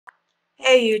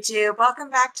Hey YouTube,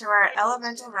 welcome back to our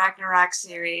Elemental Ragnarok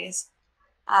series.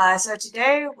 So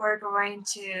today we're going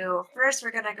to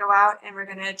go out and we're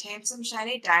going to tame some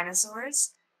shiny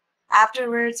dinosaurs.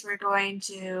 Afterwards, we're going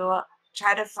to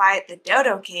try to fight the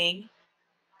Dodo King.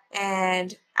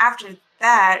 And after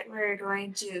that, we're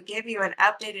going to give you an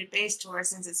updated base tour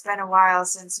since it's been a while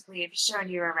since we've shown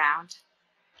you around.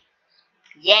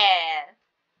 Yeah.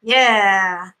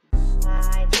 Yeah!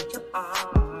 I think you are.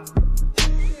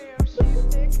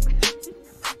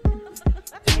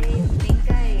 I think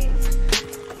I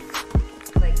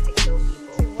like to kill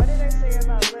people. What did I say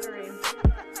about littering?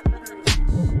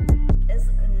 It's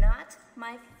not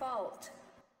my fault.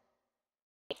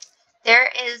 There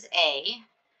is a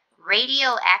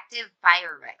radioactive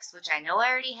fire Rex, which I know I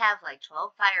already have like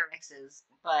 12 fire Rexes,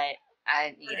 but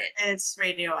I need it. It's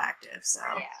radioactive, so...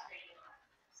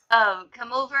 Yeah.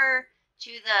 Come over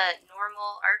to the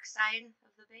normal arc side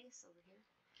of the base over here.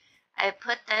 I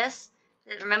put this.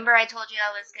 Remember I told you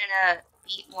I was gonna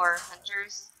beat more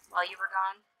hunters while you were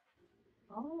gone?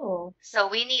 Oh. So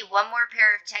we need one more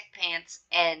pair of tech pants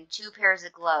and 2 pairs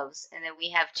of gloves, and then we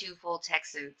have 2 full tech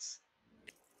suits.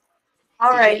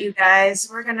 Alright, you guys,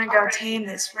 we're gonna go tame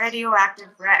this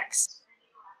radioactive Rex.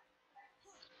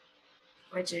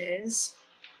 Which is...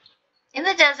 In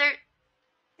the desert.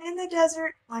 in the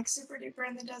desert, like super duper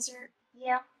in the desert.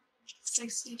 Yeah.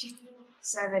 62,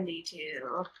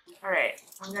 72. Alright,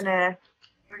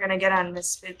 we're gonna get on this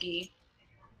spooky.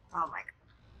 Oh my god.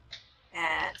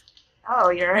 And, oh,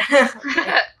 you're... okay.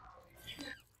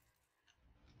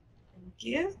 Thank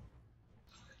you.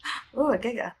 Ooh, a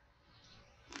giga.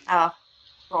 Oh,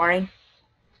 boring.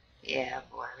 Yeah,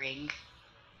 boring.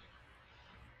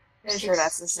 Pretty sure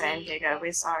that's the same giga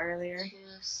we saw earlier.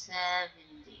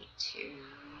 272.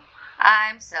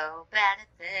 I'm so bad at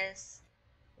this.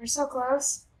 We're so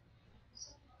close.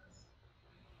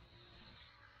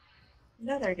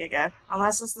 Another giga.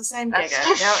 Unless it's the same giga.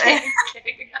 No,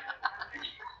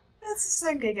 that's the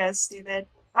same giga, stupid.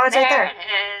 Oh, it's right there. There it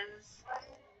is.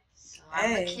 So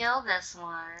I'm gonna kill this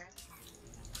one.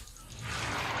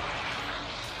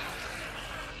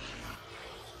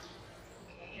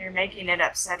 You're making it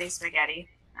upsetty spaghetti.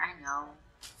 I know.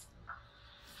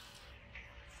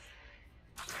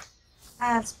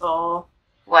 That's bull.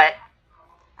 What?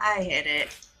 I hit it.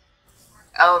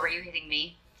 Oh, were you hitting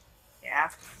me?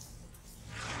 Yeah.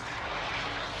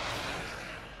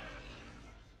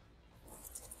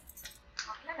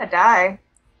 I'm gonna die.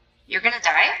 You're gonna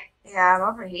die? Yeah, I'm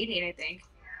overheating, I think.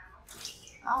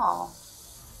 Oh.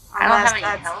 I don't have any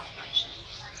health potions.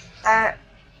 Oh,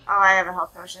 I have a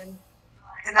health potion.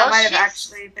 And that Oh, might have shit.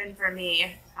 actually been for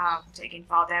me, taking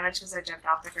fall damage because I jumped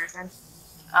off the griffin.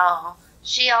 Oh.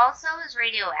 She also is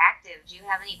radioactive. Do you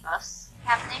have any buffs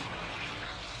happening?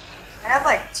 I have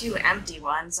like 2 empty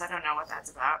ones. I don't know what that's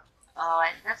about. Oh,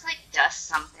 that's like dust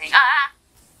something. Ah!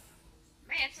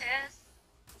 Mantis!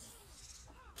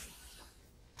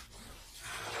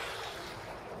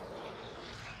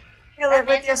 Kill it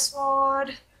with your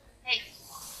sword. Hey.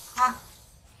 Huh?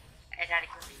 I gotta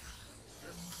kill these.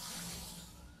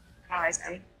 Oh, I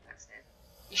see. That's it.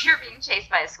 You're being chased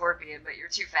by a scorpion, but you're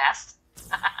too fast.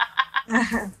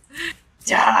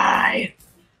 Die!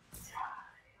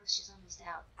 Oh, she's almost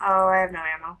out. Oh, I have no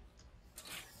ammo.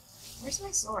 Where's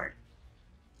my sword?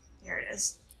 Here it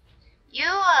is. You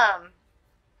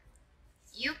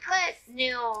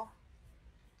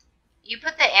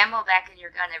put the ammo back in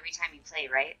your gun every time you play,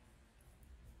 right?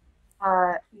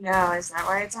 No, is that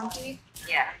why it's empty?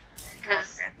 Yeah.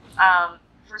 Because, Okay.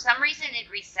 for some reason it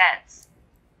resets.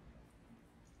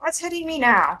 What's hitting me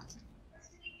now?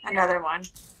 Another one.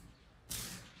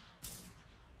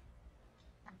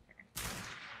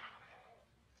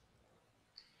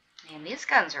 Man, these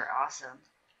guns are awesome.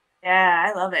 Yeah,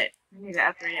 I love it. I need to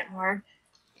upgrade it more.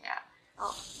 Yeah.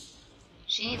 Oh.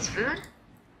 She needs food?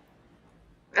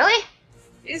 Really?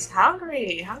 She's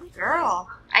hungry. Hungry girl.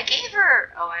 I gave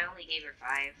her... Oh, I only gave her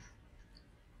 5.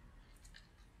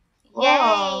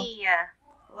 Whoa. Yay!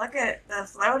 Look at the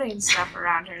floating stuff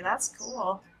around her. That's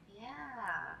cool.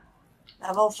 Yeah.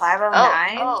 Level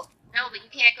 509? Oh, no, but you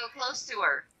can't go close to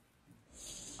her.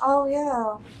 Oh,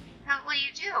 yeah. What do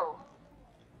you do?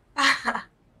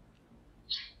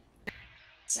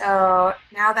 So,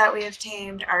 now that we have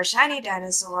tamed our shiny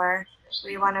dinosaur,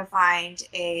 we want to find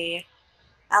a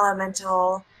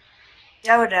elemental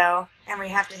dodo, and we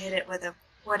have to hit it with a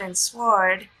wooden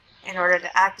sword in order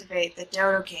to activate the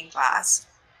Dodo King boss.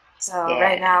 So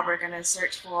right now we're going to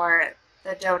search for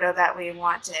the dodo that we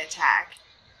want to attack.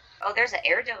 Oh, there's an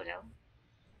air dodo.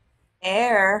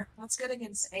 Air? What's good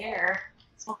against air?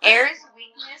 Air's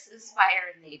weakness is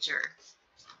fire in nature.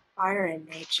 Fire in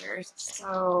nature.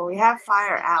 So we have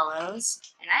fire aloes.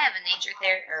 And I have a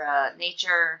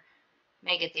nature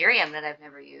megatherium that I've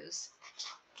never used.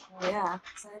 Oh yeah.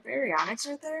 Is that a baryonyx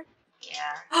right there?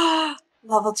 Yeah.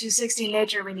 Level 260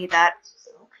 nature, we need that.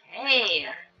 Okay.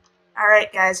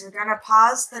 Alright guys, we're gonna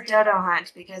pause the dodo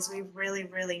hunt because we really,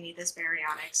 really need this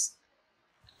baryonyx.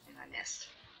 And I missed.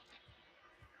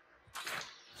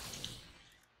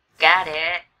 Got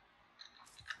it.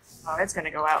 Oh, it's gonna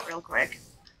go out real quick.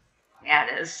 Yeah,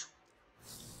 it is.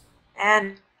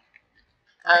 And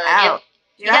Yep.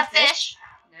 Do You got fish?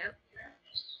 Nope.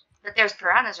 But there's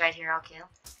piranhas right here I'll kill.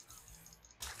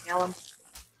 Kill them.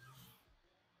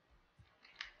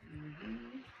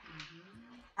 Mm-hmm.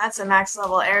 That's a max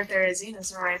level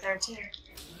Airtherizinosaur right there too.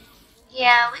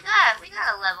 Yeah, we got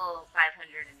a level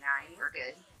 509. We're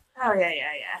good. Oh yeah.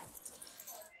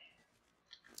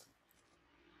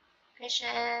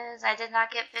 Fishes. I did not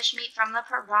get fish meat from the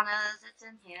piranhas. It's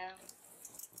in him.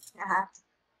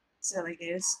 Silly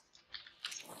goose.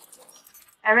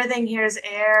 Everything here is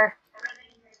air.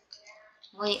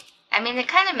 Wait, I mean, it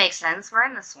kind of makes sense. We're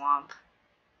in the swamp.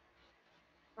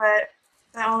 But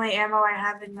the only ammo I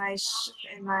have in my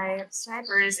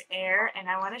sniper is air, and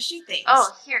I want to shoot things.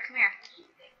 Oh, here, come here.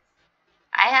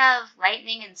 I have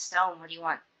lightning and stone. What do you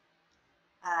want?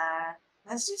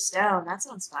 Let's do stone. That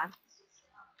sounds fun.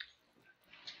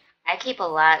 I keep a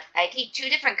lot. I keep 2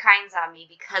 different kinds on me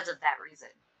because of that reason.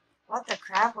 What the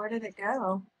crap? Where did it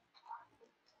go?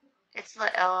 It's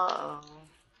like, oh.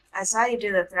 I saw you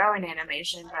do the throwing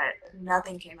animation, but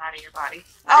nothing came out of your body.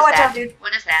 Oh, watch out, dude.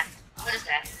 What is that? What is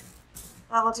that?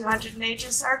 Level 200 nature,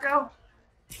 Sarko.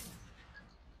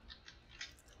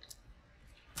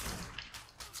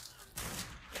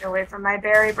 Get away from my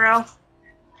berry, bro.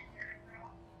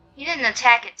 He didn't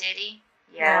attack it, did he?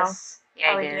 Yes. No.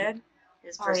 Yeah, Oh, he did.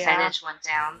 His percentage went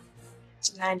down.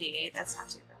 To 98. That's not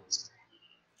too bad.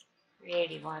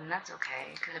 381. That's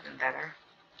okay. It could have been better.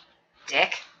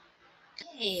 Dick.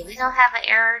 Hey, we don't have an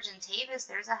Air Argentavis.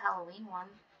 There's a Halloween one.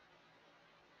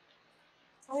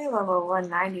 Only level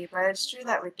 190, but it's true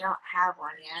that we don't have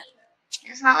one yet.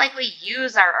 It's not like we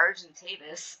use our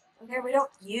Argentavis. Okay, we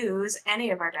don't use any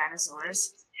of our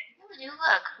dinosaurs. Yeah, we do.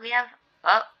 Look, we have.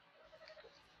 Oh.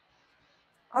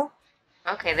 Oh.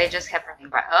 Okay, they just kept running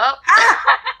by. Oh.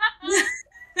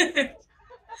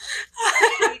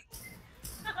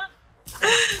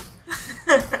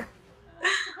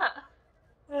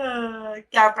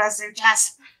 God bless your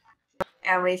chest.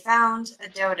 And we found a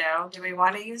dodo. Do we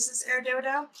want to use this air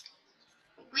dodo?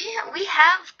 We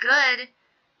have good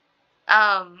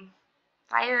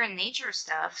fire and nature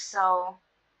stuff, so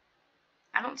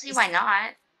I don't see why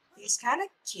not. He's kind of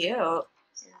cute.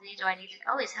 Do I need to?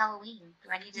 Oh, he's Halloween. Do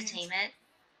I need to tame it?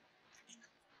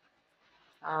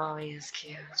 Oh, he is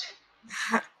cute.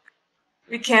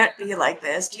 We can't be like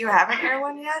this. Do you have an air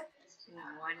one yet? No,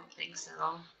 I don't think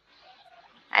so.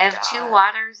 I have 2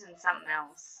 waters and something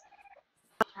else.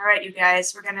 Alright, you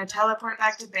guys, we're going to teleport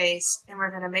back to base, and we're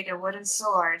going to make a wooden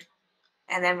sword,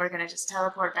 and then we're going to just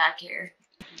teleport back here.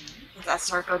 If that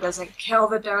Sarko doesn't kill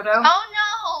the dodo.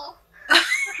 Oh no!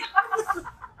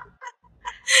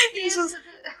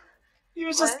 He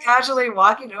was just casually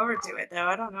walking over to it, though.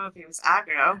 I don't know if he was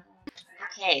aggro.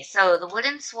 Okay, so the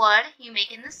wooden sword you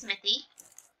make in the smithy.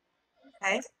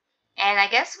 Okay. And I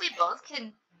guess we both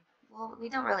can. Well, we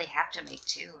don't really have to make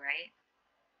 2, right?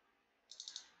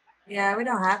 Yeah, we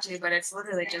don't have to, but it's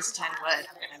literally just 10 wood.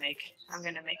 I'm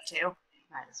gonna make 2.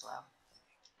 Might as well.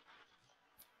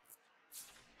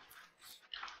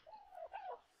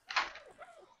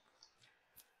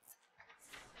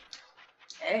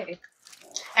 Hey.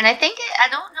 And I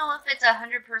don't know if it's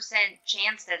 100%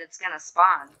 chance that it's gonna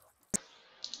spawn.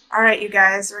 Alright, you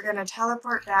guys, we're gonna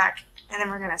teleport back, and then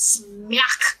we're gonna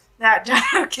smack that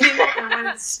Dodo King with the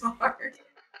wooden sword.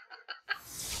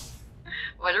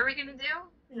 What are we gonna do?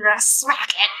 You're gonna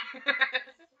smack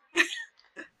it!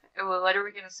 What are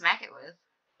we gonna smack it with?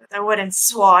 With a wooden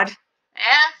sword.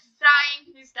 Yeah, he's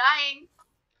dying. He's dying.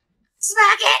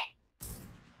 Smack it!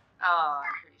 Oh,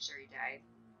 I'm pretty sure he died.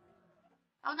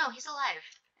 Oh no, he's alive.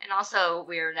 And also,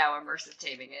 we are now immersive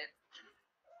taming it.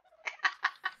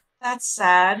 That's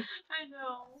sad. I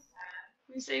know.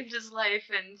 We saved his life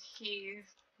and he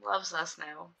loves us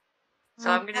now. So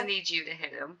I'm gonna need you to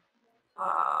hit him.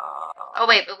 Oh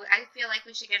wait, but I feel like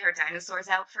we should get our dinosaurs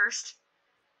out first.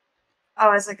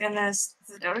 Oh, is the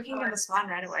Dodo King gonna spawn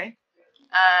right away?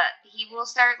 He will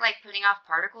start like putting off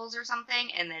particles or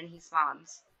something, and then he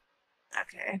spawns.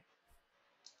 Okay.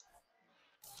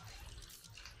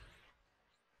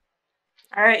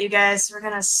 Alright, you guys, we're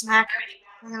gonna smack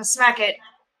it. Okay, smack it.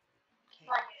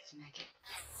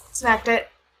 Smacked it.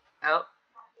 Oh.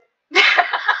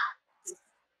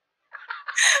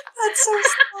 That's so sad.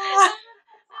 I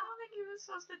don't think he was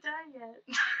supposed to die yet.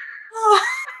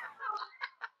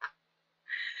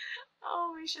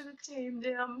 Oh, we should have tamed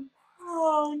him.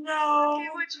 Oh no. Look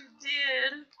at what you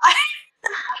did.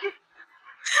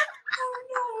 Oh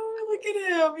no, look at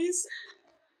him.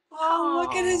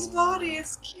 Look at his body.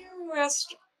 It's cute.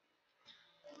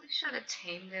 We should have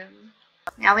tamed him.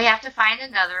 Now we have to find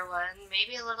another one,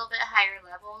 maybe a little bit higher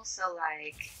level, so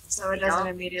like So it doesn't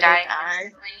immediately die die.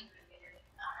 instantly.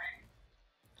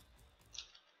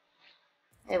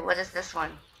 Hey, what is this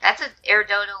one? That's an Air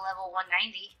Dodo level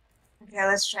 190. Okay,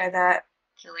 let's try that.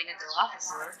 Killing a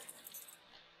Dilophosaur.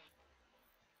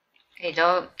 Okay,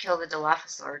 don't kill the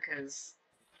Dilophosaur, because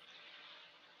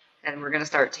then we're gonna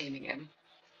start taming him.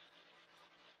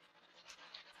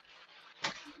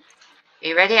 Are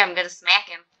you ready? I'm gonna smack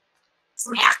him.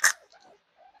 Smack.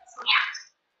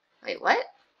 Wait, what?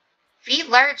 Feed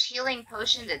large healing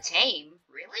potion to tame?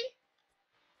 Really?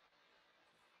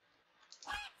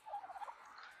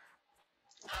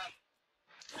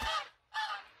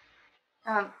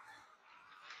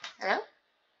 Hello?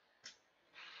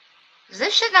 Does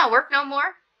this shit not work no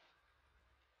more?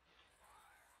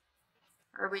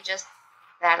 Or are we just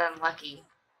that unlucky?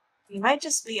 You might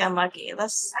just be unlucky.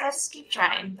 Let's keep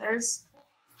trying. There's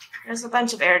a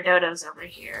bunch of air dodos over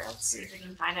here. Let's see if we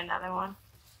can find another one.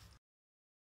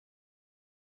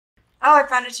 Oh, I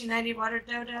found a 290 water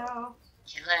dodo.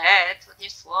 Kill it with your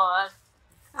sword.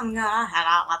 I'm gonna head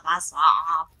out with my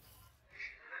sword.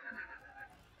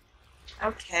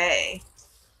 Okay.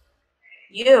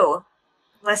 You,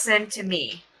 listen to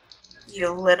me,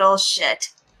 you little shit.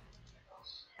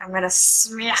 I'm gonna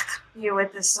smack you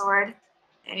with the sword,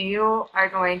 and you are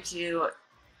going to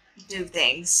do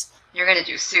things. You're gonna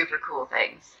do super cool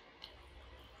things.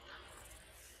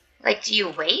 Like, do you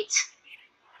wait?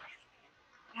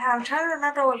 Yeah, I'm trying to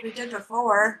remember what we did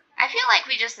before. I feel like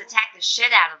we just attacked the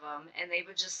shit out of them, and they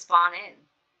would just spawn in.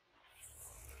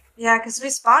 Yeah, because we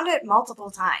spawned it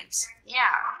multiple times. Yeah,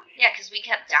 because we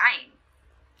kept dying.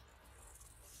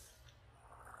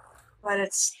 But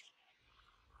it's...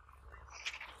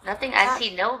 Nothing, I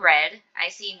see no red. I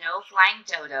see no flying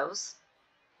dodos.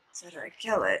 So do I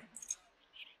kill it?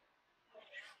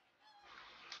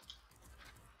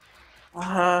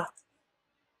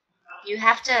 You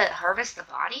have to harvest the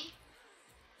body?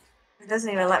 It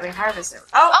doesn't even let me harvest it.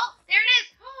 Oh, there it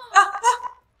is!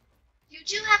 You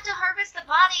do have to harvest the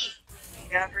body!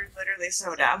 Yeah, we're literally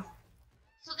so dumb.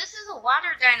 So this is a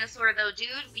water dinosaur though, dude.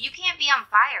 You can't be on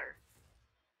fire.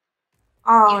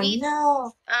 Oh, You need-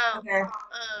 no. Okay.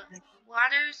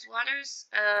 Waters,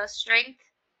 strength.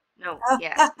 No,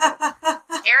 yeah. No.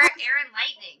 Air and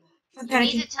lightning. You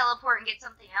need to teleport and get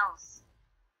something else.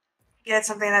 Get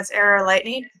something that's air or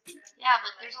lightning? Yeah,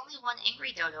 but there's only one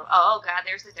angry dodo. Oh god,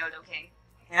 there's the Dodo King.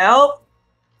 Help!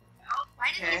 Why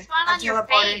did Okay, he spawn I'm on your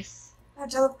teleporting. face? I'm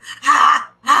tele- Are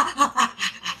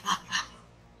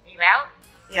you out?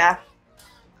 Yeah.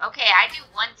 Okay, I do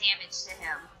 1 damage to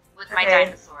him with my Okay.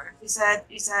 dinosaur. You said,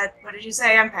 what did you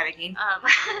say? I'm panicking.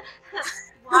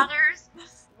 Water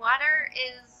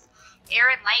is air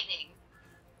and lightning.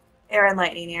 Air and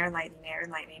lightning, air and lightning, air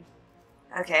and lightning.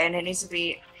 Okay, and it needs to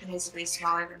be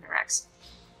smaller than the Rex.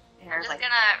 Air I'm and just lightning.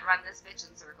 gonna run this bitch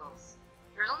in circles.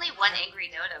 There's only 1 angry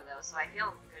dodo though, so I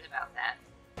feel good about that.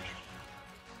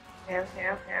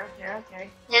 Okay.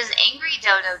 His angry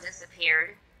dodo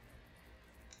disappeared,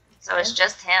 so it's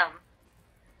just him.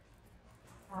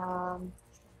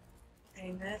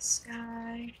 And this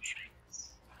guy.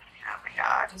 Oh my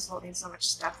god, he's holding so much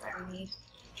stuff that we need.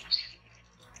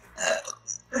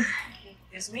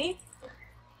 Excuse me?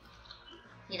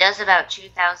 He does about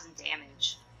 2,000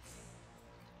 damage.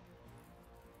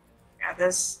 Yeah,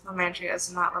 this Lamantria is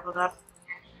not leveled up.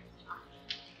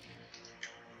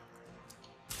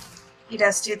 He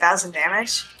does 2,000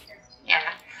 damage.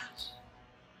 Yeah.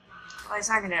 Well, he's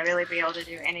not going to really be able to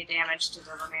do any damage to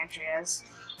the Lamantrias.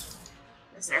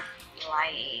 Because they're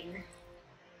flying.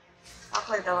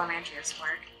 Hopefully the Lamantrias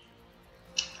work.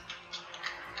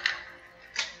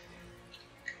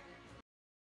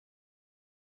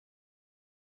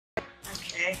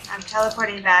 Okay, I'm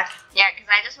teleporting back. Yeah, because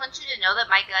I just want you to know that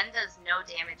my gun does no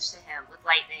damage to him with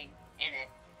lightning in it.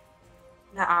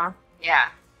 Nuh-uh. Yeah,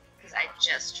 because I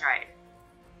just tried.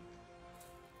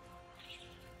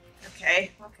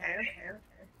 Okay.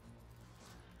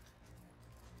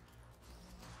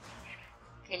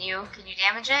 Can you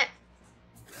damage it?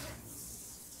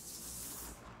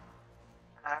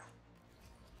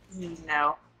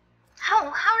 No. How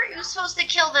are you supposed to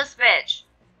kill this bitch?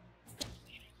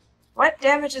 What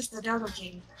damages the Dodo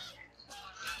King?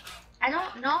 I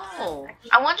don't know.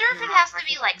 I wonder if it has to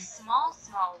be like small,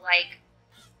 like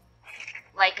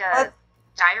like a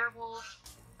direwolf,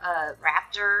 a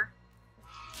raptor.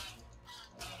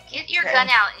 Get your gun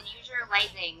out and use your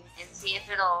lightning and see if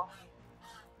it'll.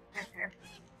 Okay.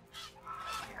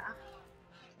 Yeah.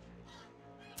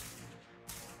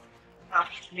 Oh,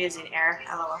 I'm using air.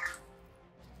 LOL.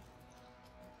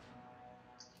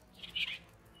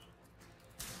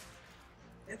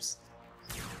 Oops.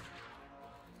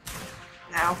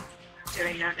 No.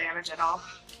 Doing no damage at all.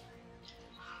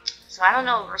 So I don't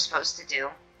know what we're supposed to do.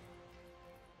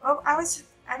 Oh, I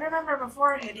remember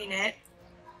before hitting it.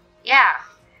 Yeah.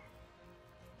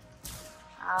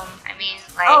 I mean,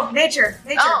 like. Oh, nature!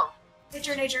 Nature! Oh!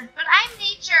 Nature! But I'm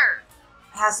nature!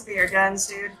 It has to be your guns,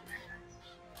 dude.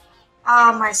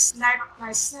 Oh, my sniper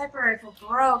rifle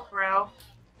broke, bro.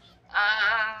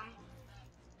 I'm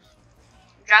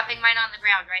dropping mine on the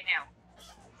ground right now.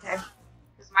 Okay.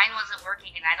 Because mine wasn't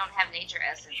working and I don't have nature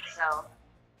essence, so.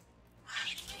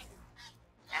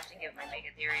 I have to give my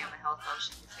Megatherium a health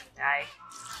potion. He's gonna die.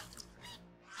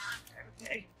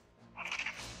 Okay.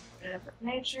 Bit of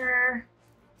nature.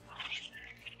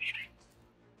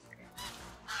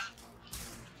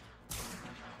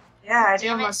 Yeah, I do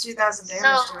almost 2,000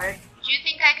 damage to it. Do you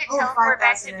think I could teleport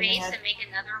back to base and make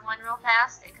another one real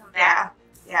fast and come back?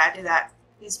 Yeah, do that.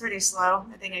 He's pretty slow.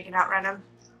 I think I can outrun him.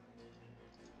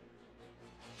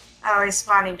 Oh, he's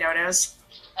spawning dodos.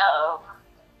 Uh-oh.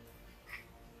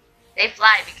 They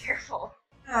fly, be careful.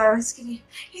 Oh,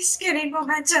 he's getting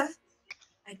momentum.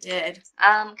 I did.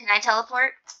 Can I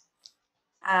teleport?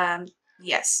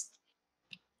 Yes.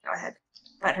 Go ahead.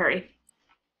 But hurry.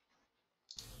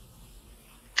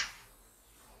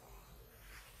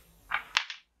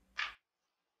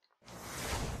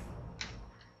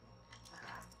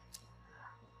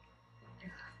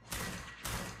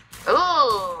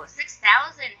 Ooh,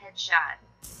 6,000 headshot.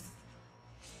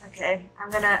 Okay, I'm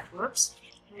gonna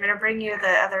bring you the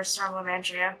other Storm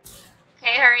Lamantria.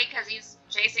 Okay, hurry, because he's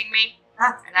chasing me.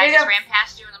 And I just ran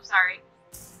past you, and I'm sorry.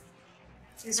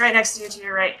 He's right next to you, to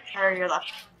your right, or your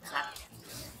left.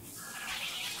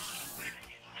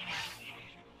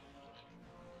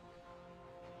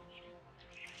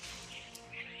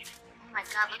 Oh my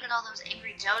god, look at all those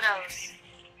angry dodos.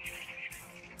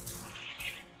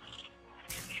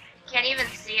 Can't even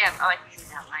see him. Oh, I can see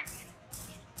that line.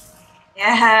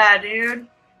 Yeah, dude.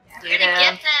 I'm gonna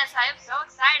get this. I am so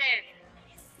excited.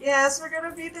 Yes, we're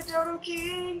gonna beat the Dodo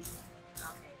King.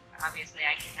 Okay, obviously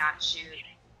I cannot shoot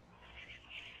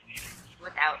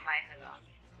without my hood on.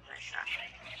 I suck.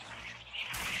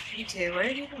 Me too. Where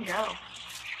did you even go?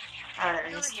 Oh, there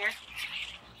he is. Here.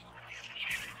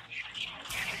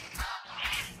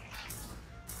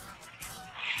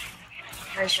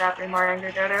 Nice job, more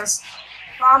angry dodos.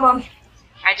 Bomb them.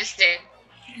 I just did.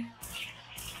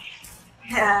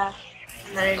 Yeah.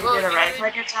 And then if you do the right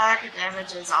click attack, it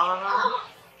damages all of them.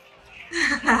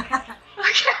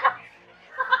 Okay.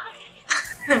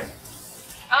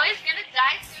 Oh, he's gonna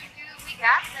die soon, dude. We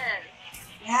got this.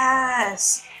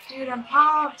 Yes. Dude, I'm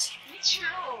pumped. Me too.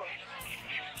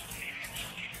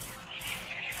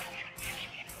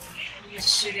 I'm just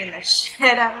shooting the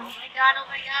shit out of him. Oh my god, oh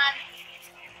my god.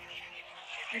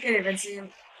 I can't even see him.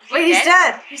 Wait, he's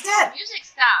dead. He's dead. The music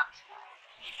stopped.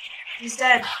 He's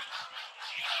dead.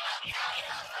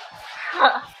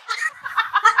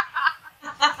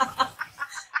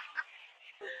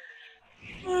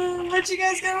 What you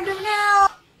guys gonna do now?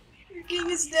 Your king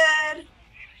is dead.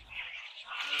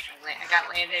 I got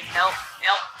landed. Nope.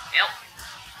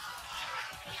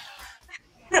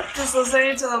 Just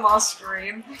listening to them all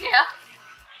scream. Yeah.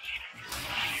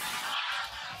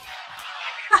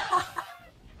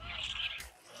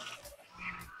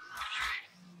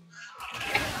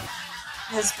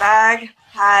 His bag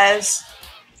has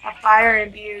a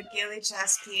fire-imbued ghillie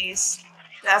chest piece,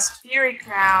 Dusk Fury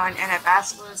crown, and a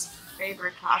Basilisk's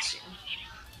favorite costume.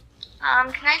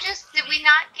 Can I just... Did we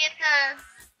not get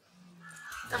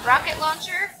the rocket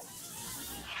launcher?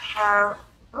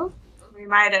 We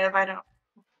might have. I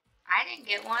didn't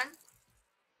get one.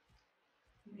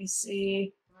 Let me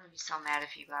see. I'm gonna be so mad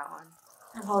if you got one.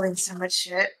 I'm holding so much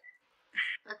shit.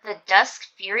 But the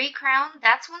Dusk Fury crown,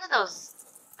 that's one of those,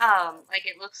 like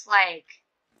it looks like...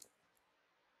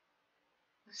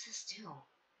 What's this do?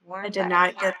 I did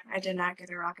not get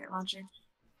a rocket launcher.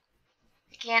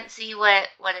 I can't see what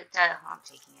it does. Oh, I'm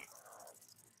taking it.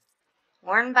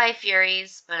 Worn by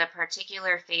Furies, but a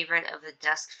particular favorite of the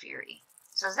Dusk Fury.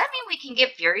 So does that mean we can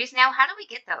get Furies now? How do we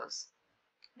get those?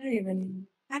 I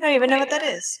don't even know what that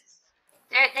is.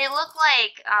 They look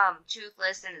like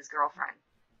Toothless and his girlfriend.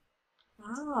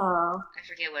 Oh. I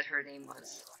forget what her name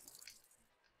was.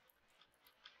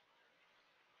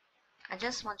 I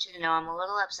just want you to know I'm a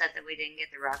little upset that we didn't get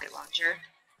the rocket launcher.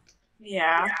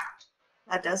 Yeah,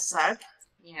 that does suck.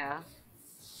 Yeah.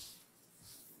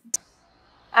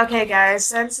 Okay, guys,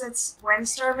 since it's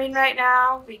windstorming right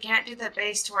now, we can't do the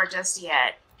base tour just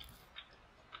yet.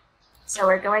 So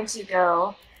we're going to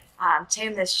go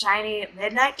tame this shiny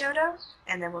midnight dodo,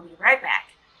 and then we'll be right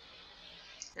back.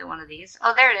 Is it one of these?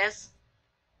 Oh, there it is.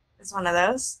 It's one of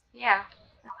those. Yeah.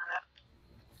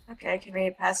 Okay, can we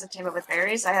pass the tame it with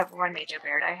berries? I have one major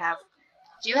berry. I have.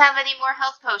 Do you have any more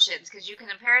health potions? Because you can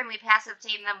apparently passive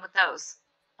tame them with those.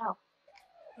 Oh,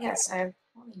 yes, I have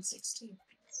 116.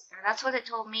 Or that's what it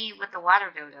told me with the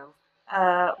water dodo.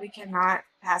 We cannot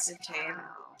passive tame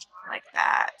like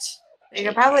that. You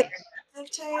can probably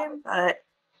passive tame, but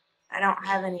I don't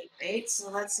have any bait, so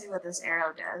let's see what this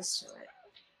arrow does to it.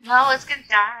 No, it's gonna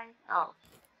die. Oh.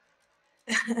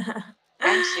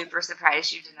 I'm super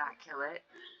surprised you did not kill it.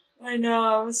 I know,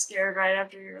 I was scared right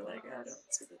after you were like, oh no,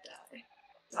 it's gonna die.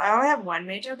 So I only have one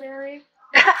major berry.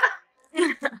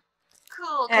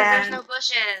 Cool, because there's no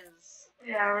bushes.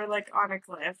 Yeah, we're like on a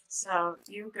cliff, so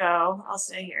you go. I'll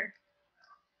stay here.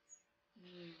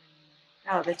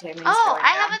 Oh, the taming's going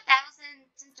I down. have 1,000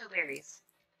 Tinto berries.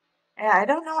 Yeah, I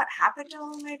don't know what happened to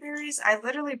all of my berries. I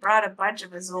literally brought a bunch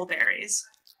of azul berries.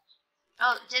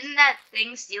 Oh, didn't that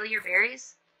thing steal your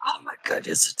berries? Oh my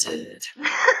goodness, it did.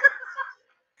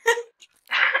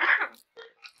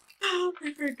 Oh,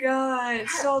 I forgot.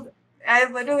 So I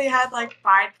literally had like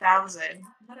 5,000.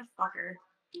 What a fucker.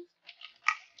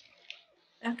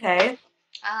 Okay.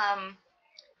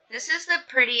 This is the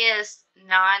prettiest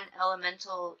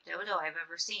non-elemental dodo I've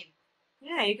ever seen.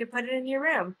 Yeah, you could put it in your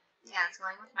room. Yeah, it's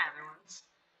going with my other ones.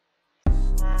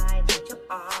 Damn,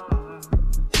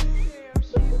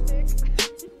 she's sick.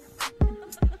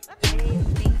 I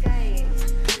think I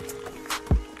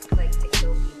like to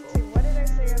kill people. Dude, what did I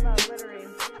say about littering?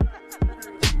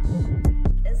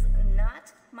 It's not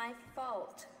my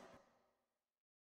fault.